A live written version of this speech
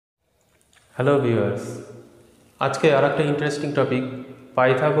Hello viewers, আজকে আর একটা interesting topic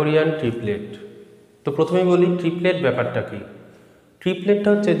পাইথাগোরিয়ান triplet. তো প্রথমে বলি ট্রিপলেট ব্যাপারটা কি। ট্রিপলেটটা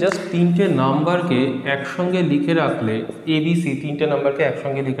হচ্ছে জাস্ট তিনটে নাম্বারকে একসঙ্গে লিখে রাখলে, এবিসি তিনটে নাম্বারকে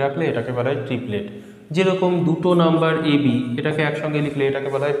একসঙ্গে লিখে রাখলে এটাকে বলা হয় ট্রিপলেট। যেরকম দুটো নাম্বার এবি এটাকে একসঙ্গে লিখলে এটাকে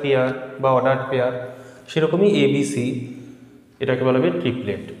বলা হয় পেয়ার বা অর্ডার্ড পেয়ার, সেরকমই এবিসি এটাকে বলা হবে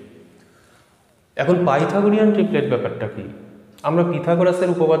ট্রিপলেট। এখন পাইথাগোরিয়ান ট্রিপলেট ব্যাপারটা কি। আমরা পিথাগোরাসের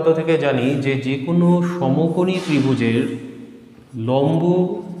উপপাদ্য থেকে জানি যে যে কোনো সমকোণী ত্রিভুজের লম্ব,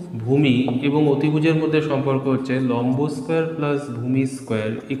 ভূমি এবং অতিভুজের মধ্যে সম্পর্ক হচ্ছে লম্ব স্কোয়ার প্লাস ভূমি স্কোয়ার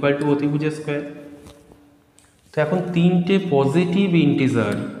ইকুয়াল টু অতিভুজের স্কোয়ার। তো এখন তিনটে পজিটিভ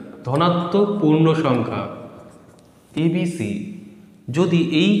ইন্টিজার ধনাত্মক পূর্ণ সংখ্যা এবিসি যদি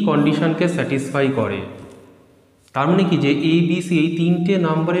এই কন্ডিশনকে স্যাটিসফাই করে, তার মানে কি যে এবিসি এই তিনটে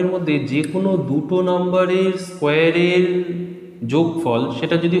নাম্বারের মধ্যে যে কোনো দুটো নাম্বারের স্কোয়ারের যোগফল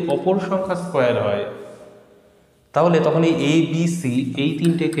সেটা যদি অপর সংখ্যা স্কোয়ার হয়, তাহলে তখন এই এবিসি এই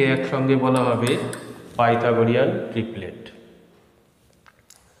তিনটেকে একসঙ্গে বলা হবে পাইথাগোরিয়ান ট্রিপলেট।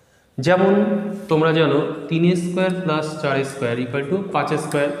 যেমন তোমরা জানো 3 square plus 4 square equal to 5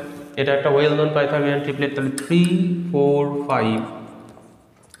 square, এটা একটা ওয়েল নোন পাইথাগোরিয়ান ট্রিপলেট। তাহলে 3, 4, 5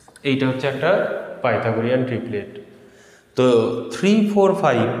 এইটা হচ্ছে একটা পাইথাগোরিয়ান ট্রিপলেট। তো 3, 4,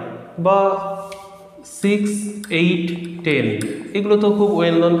 5 বা 6, 8, 10 এগুলো তো খুব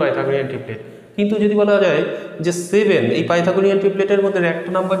ওয়েল নোন পাইথাগোরিয়ান ট্রিপলেট। কিন্তু যদি বলা যায় যে 7, এই পাইথাগোরিয়ান ট্রিপলেটের মধ্যে একটা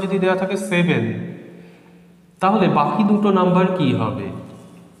নাম্বার যদি দেওয়া থাকে 7, তাহলে বাকি দুটো নাম্বার কি হবে?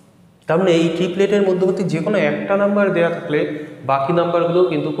 তার মানে এই ট্রিপলেটের মধ্যবর্তী যে কোনো একটা নাম্বার দেওয়া থাকলে বাকি নাম্বারগুলো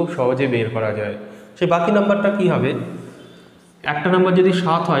কিন্তু খুব সহজে বের করা যায়। সেই বাকি নাম্বারটা কি হবে? একটা নাম্বার যদি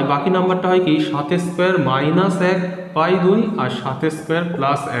 7 হয়, বাকি নাম্বারটা হয় কি 7 স্কোয়ার মাইনাস 1/2 আর 7 স্কোয়ার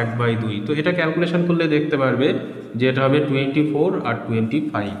প্লাস 1/2। তো এটা ক্যালকুলেশন করলে দেখতে পারবে যে এটা হবে 24 আর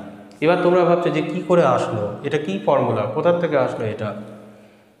 25। এবার তোমরা ভাবছো যে কি করে আসলো, এটা কি ফর্মুলা, কোথার থেকে আসলো এটা।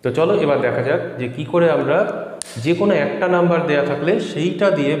 তো চলো এবার দেখা যাক যে কি করে আমরা যে কোনো একটা নাম্বার দেয়া থাকলে সেইটা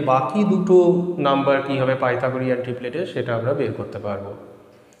দিয়ে বাকি দুটো নাম্বার কি হবে পাইথাগোরিয়ান ট্রিপলেটে সেটা আমরা বের করতে পারবো।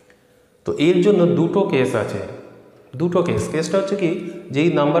 তো এর জন্য দুটো কেস আছে। দুটো কেসটা হচ্ছে কি, যেই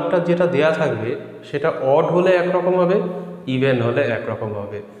নাম্বারটা যেটা দেয়া থাকবে সেটা অড হলে একরকম হবে, ইভেন হলে একরকম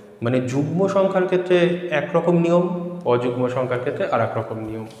হবে। মানে যুগ্ম সংখ্যার ক্ষেত্রে একরকম নিয়ম, অযুগ্ম সংখ্যার ক্ষেত্রে আর এক রকম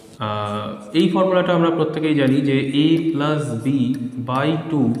নিয়ম। এই ফর্মুলাটা আমরা প্রত্যেকেই জানি যে a প্লাস বি বাই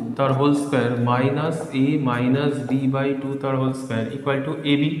 2 তার whole square minus a minus B by 2 তার whole square equal to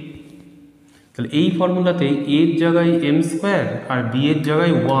ab। তাহলে এই ফর্মুলাতে এর জায়গায় m স্কোয়ার আর বি এর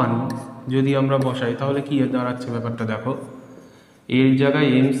জায়গায় 1 যদি আমরা বসাই তাহলে কি দাঁড়াচ্ছে ব্যাপারটা দেখো, এর জায়গায়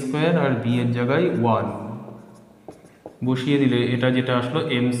m স্কোয়ার আর বি এর জায়গায় 1 বসিয়ে দিলে এটা যেটা আসলো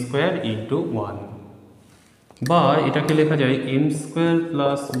m স্কোয়ার ইন্টু 1, বা এটাকে লেখা যায় m স্কোয়ার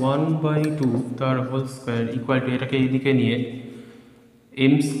প্লাস 1/2 তার হোল স্কোয়ার ইকুয়াল টু, এটাকে এইদিকে নিয়ে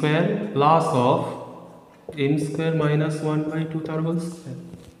m square plus of m square minus 1/2 তার হোল স্কোয়ার,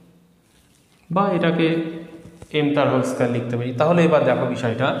 বা এটাকে m তার হোল স্কোয়ার লিখতে পারি। তাহলে এবার দেখো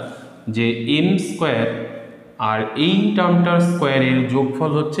বিষয়টা যে m স্কোয়ার আর এই টার্মটার স্কোয়ারের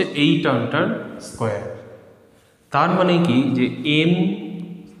যোগফল হচ্ছে এই টার্মটার স্কোয়ার। তার মানে কি যে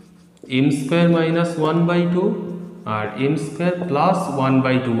m স্কোয়ার মাইনাস 1/2 আর m স্কোয়ার প্লাস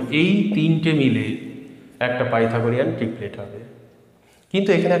 1/2 এই তিনটে মিলে একটা পাইথাগোরিয়ান ট্রিপলেট হবে। কিন্তু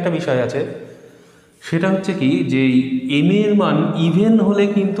এখানে একটা বিষয় আছে, সেটা হচ্ছে কি যে m এর মান ইভেন হলে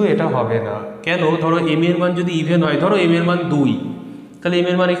কিন্তু এটা হবে না। কেন? ধরো m এর মান যদি ইভেন হয়, ধরো m এর মান 2, তাহলে m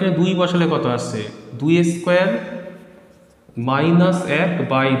এর মান এখানে 2 বসালে কত আসছে? 2 স্কোয়ার মাইনাস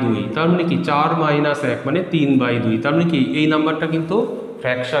 1/2, তার মানে কি 4 মাইনাস 1 মানে 3/2। তার মানে কি এই নাম্বারটা কিন্তু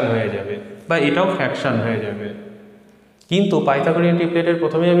ফ্র্যাকশান হয়ে যাবে, বা এটাও ফ্র্যাকশান হয়ে যাবে। কিন্তু পাইথাগোরিয়ান ট্রিপলেটের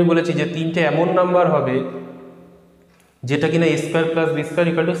প্রথমেই আমি বলেছি যে তিনটে এমন নাম্বার হবে যেটা কিনা a square plus B square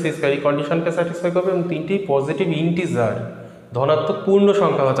equal to C square, এই কন্ডিশনকে স্যাটিসফাই করবে এবং তিনটি পজিটিভ ইন্টিজার ধনাত্মক পূর্ণ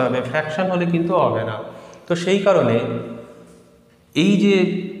সংখ্যা হতে হবে, ফ্র্যাকশান হলে কিন্তু হবে না। তো সেই কারণে এই যে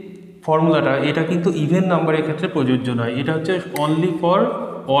ফর্মুলাটা এটা কিন্তু ইভেন নাম্বারের ক্ষেত্রে প্রযোজ্য নয়, এটা হচ্ছে অনলি ফর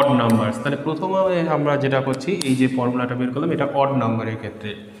অড নাম্বারস। তাহলে প্রথমে আমরা যেটা করছি এই যে ফর্মুলাটা বের করলাম এটা অড নাম্বারের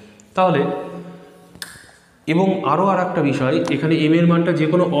ক্ষেত্রে। তাহলে এবং আরও আর একটা বিষয়, এখানে m এর মানটা যে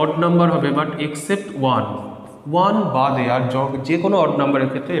কোনো অড নাম্বার হবে, বাট এক্সেপ্ট 1 বাদে আর যে কোনো অড নাম্বারের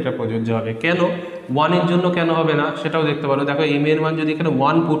ক্ষেত্রে এটা প্রযোজ্য হবে। কেন 1 এর জন্য কেন হবে না সেটাও দেখতে পারো। দেখো m এর মান যদি এখানে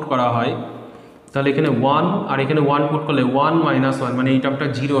 1 পুট করা হয়, তাহলে এখানে 1 আর এখানে 1 পুট করলে 1 মাইনাস 1 মানে এই টার্মটা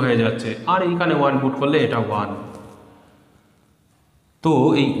 0 হয়ে যাচ্ছে, আর এইখানে 1 পুট করলে এটা 1। তো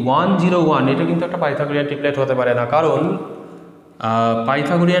এই 1, 0, 1 এটা কিন্তু একটা পাইথাগোরিয়ান ট্রিপলেট হতে পারে না, কারণ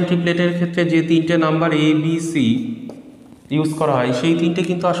পাইথাগোরিয়ান ট্রিপলেটের ক্ষেত্রে যে তিনটে number a b c use করা হয় সেই তিনটে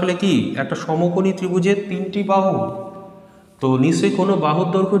কিন্তু আসলে কি একটা সমকোণী ত্রিভুজের তিনটি বাহু, তো নিশ্চয়ই কোনো বাহুর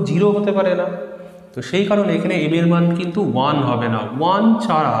দৈর্ঘ্য 0 হতে পারে না। তো সেই কারণে এখানে এম এর মান কিন্তু 1 হবে না, 1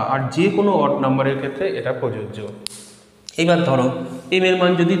 ছাড়া আর যে কোনো অড নাম্বারের ক্ষেত্রে এটা প্রযোজ্য। এবার ধরো এম এর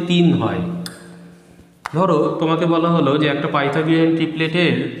মান যদি 3 হয়, ধরো তোমাকে বলা হলো যে একটা পাইথাগোরিয়ান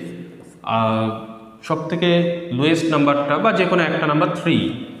ট্রিপলেটের সব থেকে লোয়েস্ট নাম্বারটা বা যে কোনো একটা নাম্বার 3,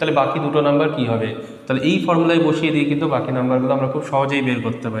 তাহলে বাকি দুটো নাম্বার কি হবে? তাহলে এই ফর্মুলায় বসিয়ে দিয়ে কিন্তু বাকি নাম্বারগুলো আমরা খুব সহজেই বের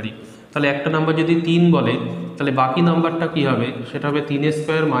করতে পারি। তাহলে একটা নাম্বার যদি 3 বলে, তাহলে বাকি নাম্বারটা কি হবে? সেটা হবে 3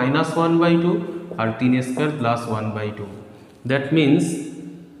 square minus 1/2 R 3 square plus 1/2। That means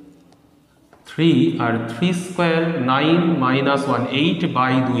 3 R 3 square 9 minus 1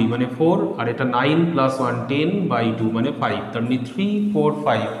 8/2 মানে 4, আর এটা 9 প্লাস 1 10/2 মানে 5, তার মানে 3 4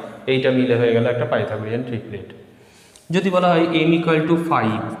 5 এইটা মিলে হয়ে গেল একটা পাইথাগোরিয়ান ট্রিপলেট। যদি বলা হয় m =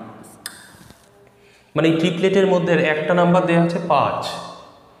 5, মানে এই ট্রিপলেটের মধ্যে একটা নাম্বার দেওয়া আছে 5,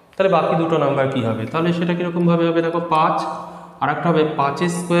 তাহলে বাকি দুটো নাম্বার কি হবে? তাহলে সেটা কীরকমভাবে হবে দেখো, 5 আর একটা হবে 5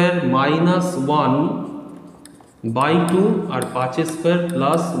 স্কোয়ার মাইনাস 1/2 আর 5 স্কোয়ার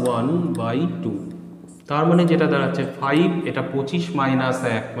প্লাস 1/2, তার মানে যেটা দাঁড়াচ্ছে 5, এটা 25 মাইনাস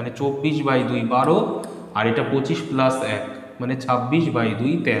 1 মানে 24/2 12, আর এটা 25 প্লাস 1 মানে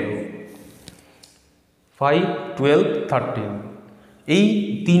 26/2 13, 5 12 13, এই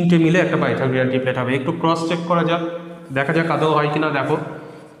তিনটে মিলে একটা পাইথাগোরিয়ান ট্রিপলেট হবে। একটু ক্রস চেক করা যাক, দেখা যাক আদৌ হয় কিনা। দেখো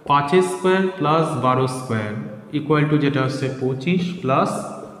 5 square plus 12 square equal to যেটা হচ্ছে 25 প্লাস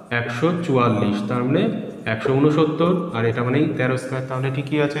 144, তার মানে 169, আর এটা মানে 13 স্কোয়ার, তাহলে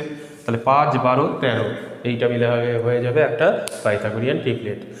ঠিকই আছে। তাহলে 5 12 13 এইটা মিলে হয়ে যাবে একটা পাইথাগোরিয়ান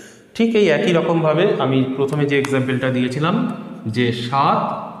ট্রিপলেট। ঠিক এই একই রকমভাবে আমি প্রথমে যে এক্সাম্পলটা দিয়েছিলাম যে 7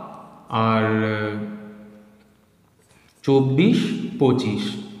 আর 24 25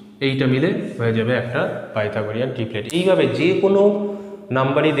 এইটা মিলে হয়ে যাবে একটা পাইথাগোরিয়ান ট্রিপলেট। এইভাবে যে কোনো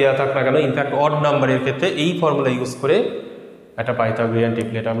নাম্বারই দেওয়া থাক না কেন, ইনফ্যাক্ট অড নাম্বারের ক্ষেত্রে এই ফর্মুলা ইউজ করে একটা পাইথাগোরিয়ান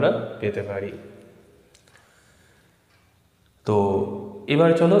ট্রিপলেট আমরা পেতে পারি। তো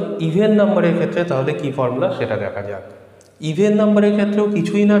এবার চলো ইভেন নাম্বারের ক্ষেত্রে তাহলে কি ফর্মুলা সেটা দেখা যাক। ইভেন নাম্বারের ক্ষেত্রেও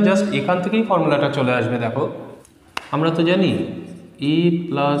কিছুই না, জাস্ট এখান থেকেই ফর্মুলাটা চলে আসবে। দেখো আমরা তো জানি a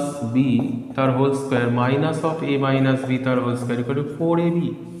প্লাস বি তার whole square minus of a minus B তার whole square equal to 4ab।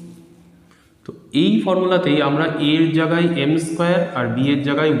 তো এই ফর্মুলাতেই আমরা এর জায়গায় m স্কোয়ার আর b এর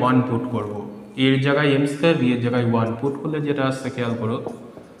জায়গায় 1 পুট করব। এর জায়গায় m স্কোয়ার, b এর জায়গায় 1 পুট করলে যেটা আসছে খেয়াল করো,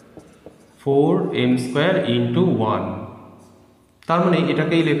 4m স্কোয়ার ইন্টু 1, তার মানে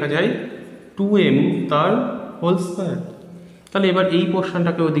এটাকেই লেখা যায় 2m তার হোল স্কোয়ার। তাহলে এবার এই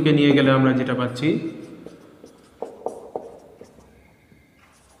পোর্শনটাকে ওদিকে নিয়ে গেলে আমরা যেটা পাচ্ছি,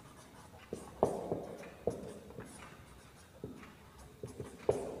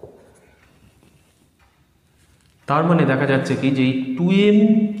 তার মানে দেখা যাচ্ছে কি যে এই 2m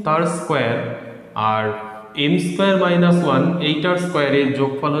তার স্কোয়ার আর m স্কোয়ার মাইনাস 1 এইটার স্কোয়ারের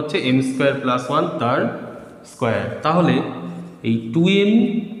যোগফল হচ্ছে m স্কোয়ার প্লাস 1 তার স্কোয়ার। তাহলে এই 2m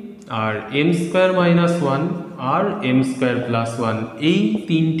আর m স্কোয়ার মাইনাস 1 আর m স্কোয়ার প্লাস 1 এই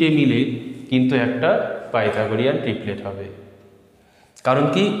তিনটে মিলে কিন্তু একটা পাইথাগোরিয়ান ট্রিপলেট হবে। কারণ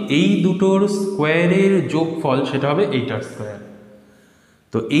কি এই দুটোর স্কোয়ারের যোগফল সেটা হবে এইটার স্কোয়ার।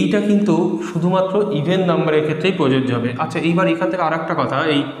 তো এইটা কিন্তু শুধুমাত্র ইভেন নাম্বারের ক্ষেত্রেই প্রযোজ্য হবে। আচ্ছা এইবার এখান থেকে আর একটা কথা,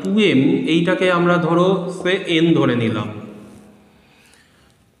 এই 2m এইটাকে আমরা ধরো সে n ধরে নিলাম।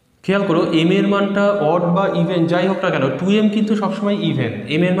 খেয়াল করো m এর মানটা অড বা ইভেন যাই হোক না কেন, 2m কিন্তু সবসময় ইভেন।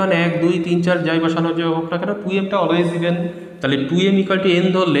 m এর মান 1 2 3 4 যাই বসানো হোক না কেন, 2mটা অলওয়েজ ইভেন। তাহলে 2m = n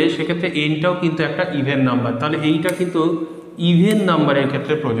ধরলে সেক্ষেত্রে nটাও কিন্তু একটা ইভেন নাম্বার। তাহলে এইটা কিন্তু ইভেন নাম্বারের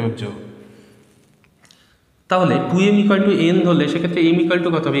ক্ষেত্রে প্রযোজ্য। তাহলে 2m = n ধরলে সেক্ষেত্রে m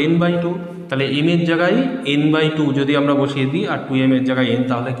 = কত হবে? n/2। তাহলে m এর জায়গায় n/2 যদি আমরা বসিয়ে দিই আর 2m এর জায়গায় n,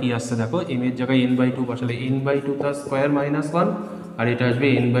 তাহলে কি আসছে দেখো, m এর জায়গায় n/2 বসালে n/2 তার স্কোয়ার মাইনাস 1, আর এটা আসবে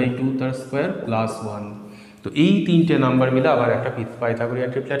n/2 তার স্কোয়ার প্লাস 1। তো এই তিনটে নাম্বার মিলে আবার একটা পাইথাগোরিয়ান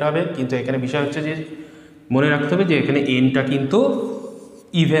ট্রিপলেট হবে। কিন্তু এখানে বিষয় হচ্ছে যে মনে রাখতে হবে যে এখানে nটা কিন্তু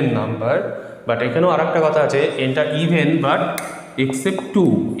ইভেন নাম্বার। বাট এখানেও আর একটা কথা আছে, nটা ইভেন বাট এক্সেপ্ট 2,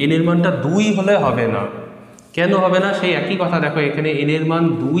 n এর মানটা 2 হলে হবে না। কেন হবে না? সেই একই কথা দেখো, এখানে n এর মান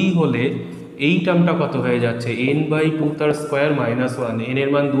 2 হলে এই টার্মটা কত হয়ে যাচ্ছে, n/2 তার স্কোয়ার মাইনাস 1। n এর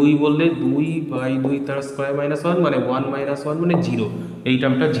মান 2 বললে 2/2 তার স্কোয়ার মাইনাস 1 মানে 1 - 1 মানে 0, এই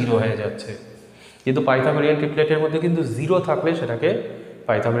টার্মটা 0 হয়ে যাচ্ছে। কিন্তু পাইথাগোরিয়ান ট্রিপলেটের মধ্যে কিন্তু 0 থাকলে সেটাকে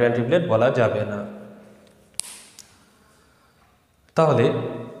পাইথাগোরিয়ান ট্রিপলেট বলা যাবে না। তাহলে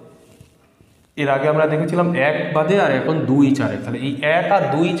এর আগে আমরা দেখেছিলাম 1 বাদে, আর এখন 2 ছাড়ে। তাহলে এই 1 আর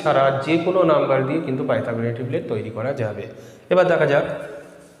 2 ছাড়া যে কোনো নাম্বার দিয়ে কিন্তু পাইথাগোরিয়ান ট্রিপলেট তৈরি করা যাবে। এবার দেখা যাক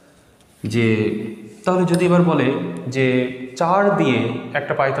যে তাহলে যদি এবার বলে যে 4 দিয়ে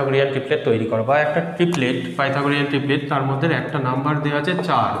একটা পাইথাগোরিয়ান ট্রিপলেট তৈরি করো, বা একটা ট্রিপলেট পাইথাগোরিয়ান ট্রিপলেট, তার মধ্যে একটা নাম্বার দেওয়া আছে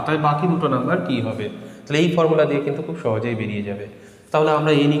 4, তাই বাকি দুটো নাম্বার কি হবে? তাহলে এই ফর্মুলা দিয়ে কিন্তু খুব সহজেই বেরিয়ে যাবে। তাহলে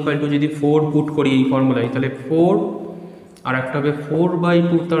আমরা n ইকুয়াল টু যদি 4 পুট করি এই ফর্মুলায়, তাহলে 4 আর একটা হবে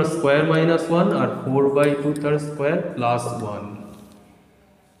 4/2 তার স্কোয়ার মাইনাস 1 আর 4/2 তার স্কোয়ার প্লাস 1।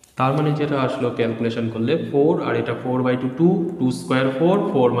 তার মানে যেটা আসলো ক্যালকুলেশন করলে 4 আর এটা 4/2 2 স্কোয়ার 4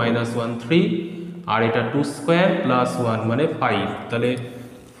 4 মাইনাস 1 3 আর এটা 2 স্কোয়ার প্লাস 1 মানে 5। তাহলে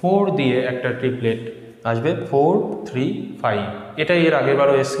 4 দিয়ে একটা ট্রিপলেট আসবে 4 3 5। এটা এর আগের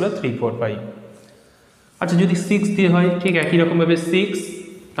বারও এসেছিল 3 4 5। আচ্ছা যদি 6 দিয়ে হয় ঠিক একই রকমভাবে 6,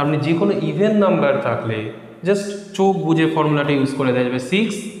 তার মানে যে কোনো ইভেন নাম্বার থাকলে জাস্ট চোখ বুঝে ফর্মুলাটা ইউজ করে দেওয়া যাবে 6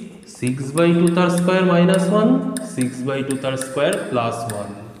 6/2 তার স্কোয়ার মাইনাস 1 6/2 তার স্কোয়ার প্লাস 1।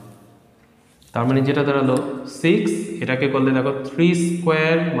 তার মানে যেটা দাঁড়ালো 6, এটাকে করলে দেখো 3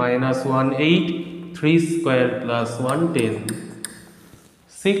 স্কোয়ার মাইনাস 1 8 3 স্কোয়ার প্লাস 1 10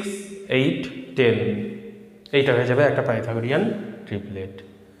 6 8 10। এইটা হয়ে যাবে একটা পাইথাগোরিয়ান ট্রিপলেট।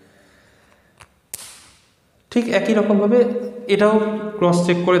 ঠিক একই রকমভাবে এটাও ক্রস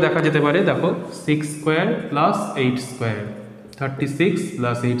চেক করে দেখা যেতে পারে। দেখো 6 square plus 8 square 36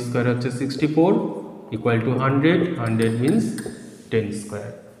 plus 8 square হচ্ছে 64 ইকুয়াল টু 100 100 মিনস 10 স্কোয়ার।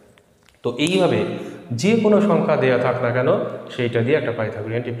 তো এইভাবে যে কোনো সংখ্যা দেওয়া থাক না কেন সেইটা দিয়ে একটা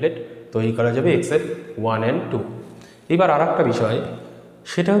পাইথাগোরিয়ান ট্রিপলেট তৈরি করা যাবে এক্সেপ্ট 1 and 2। এবার আর একটা বিষয়,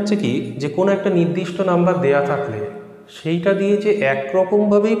 সেটা হচ্ছে কি যে কোনো একটা নির্দিষ্ট নাম্বার দেয়া থাকলে সেইটা দিয়ে যে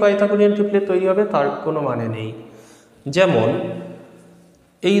একরকমভাবেই পাইথাগোরিয়ান ট্রিপলেট তৈরি হবে তার কোনো মানে নেই। যেমন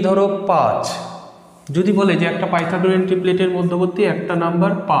এই ধরো 5, যদি বলে যে একটা পাইথাগোরিয়ান ট্রিপলেটের মধ্যবর্তী একটা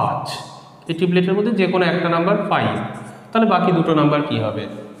নাম্বার 5, এই ট্রিপলেটের মধ্যে যে কোনো একটা নাম্বার 5, তাহলে বাকি দুটো নাম্বার কি হবে?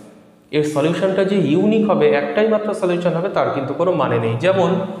 এর সলিউশনটা যে ইউনিক হবে, একটাই মাত্র সলিউশন হবে তার কিন্তু কোনো মানে নেই। যেমন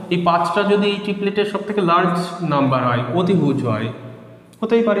এই 5টা যদি এই ট্রিপলেটের সব থেকে লার্জ নাম্বার হয়, অতিভুজ হয়,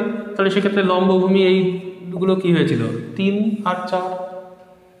 হতেই পারে, তাহলে সেক্ষেত্রে লম্বভূমি এইগুলো কি হয়েছিল 3 আর 4।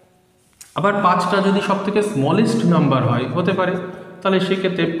 আবার 5টা যদি সব থেকে স্মলেস্ট নাম্বার হয়, হতে পারে, তাহলে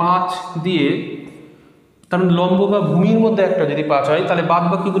সেক্ষেত্রে 5 দিয়ে কারণ লম্ব বা ভূমির মধ্যে একটা যদি 5 হয় তাহলে বাদ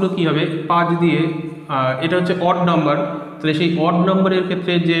বাকিগুলো কী হবে 5 দিয়ে, এটা হচ্ছে অড নাম্বার, তাহলে সেই অড নাম্বারের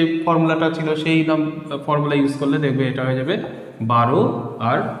ক্ষেত্রে যে ফর্মুলাটা ছিল সেই ফর্মুলা ইউজ করলে দেখবে এটা হয়ে যাবে 12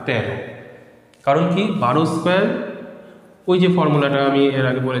 আর 13। কারণ কি 12 স্কোয়ার, ওই যে ফর্মুলাটা আমি এর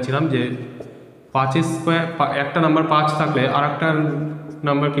আগে বলেছিলাম যে 5 স্কোয়ার, একটা নাম্বার 5 থাকলে আর একটা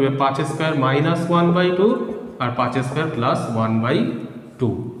নাম্বার কী হবে 5 স্কোয়ার মাইনাস 1/2 আর 5 স্কোয়ার প্লাস 1/2।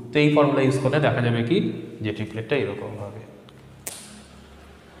 তো এই ফর্মুলা ইউজ করলে দেখা যাবে কি যে ট্রিপলেটটা এরকম হবে।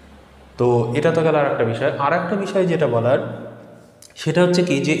 তো এটা তো গেল আর একটা বিষয়। আর একটা বিষয় যেটা বলার সেটা হচ্ছে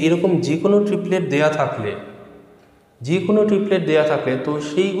কি যে এরকম যে কোনো ট্রিপলেট দেয়া থাকলে, তো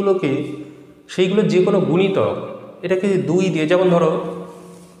সেইগুলো যে কোনো গুণিতক, এটাকে 2 দিয়ে, যেমন ধরো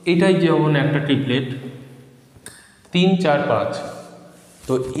এটাই যেমন একটা ট্রিপলেট 3 4 5,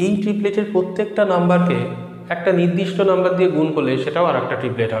 তো এই ট্রিপলেটের প্রত্যেকটা নাম্বারকে একটা নির্দিষ্ট নাম্বার দিয়ে গুণ করলে সেটাও আর একটা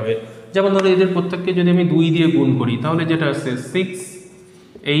ট্রিপলেট হবে। যেমন ধরো এদের প্রত্যেককে যদি আমি 2 দিয়ে গুণ করি তাহলে যেটা আসছে 6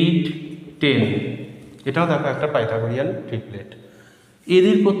 8 10, এটাও দেখো একটা পাইথাগোরিয়ান ট্রিপলেট।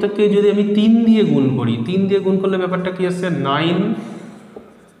 এদের প্রত্যেককে যদি আমি 3 দিয়ে গুণ করি, 3 দিয়ে গুণ করলে ব্যাপারটা কি আসছে 9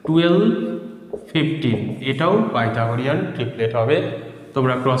 12 15, এটাও পাইথাগোরিয়ান ট্রিপলেট হবে।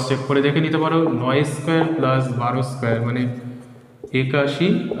 তোমরা ক্রস চেক করে দেখে নিতে পারো। 9 স্কোয়ার প্লাস 12 স্কোয়ার মানে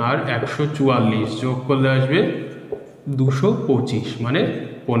 81 আর 144 যোগ করলে আসবে 225 মানে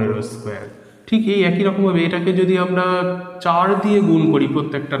 15 স্কোয়ার। ঠিক এই একই রকমভাবে এটাকে যদি আমরা 4 দিয়ে গুণ করি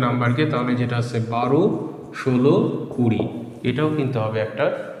প্রত্যেকটা নাম্বারকে, তাহলে যেটা আছে 12 16 20, এটাও কিন্তু হবে একটা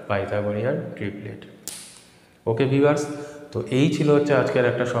পাইথাগোরিয়ান ট্রিপলেট। ওকে ভিউয়ার্স, তো এই ছিল হচ্ছে আজকের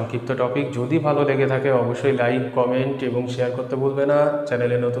একটা সংক্ষিপ্ত টপিক। যদি ভালো লেগে থাকে অবশ্যই লাইক কমেন্ট এবং শেয়ার করতে ভুলবে না।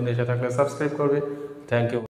 চ্যানেলে নতুন এসে থাকলে সাবস্ক্রাইব করবে। Thank you.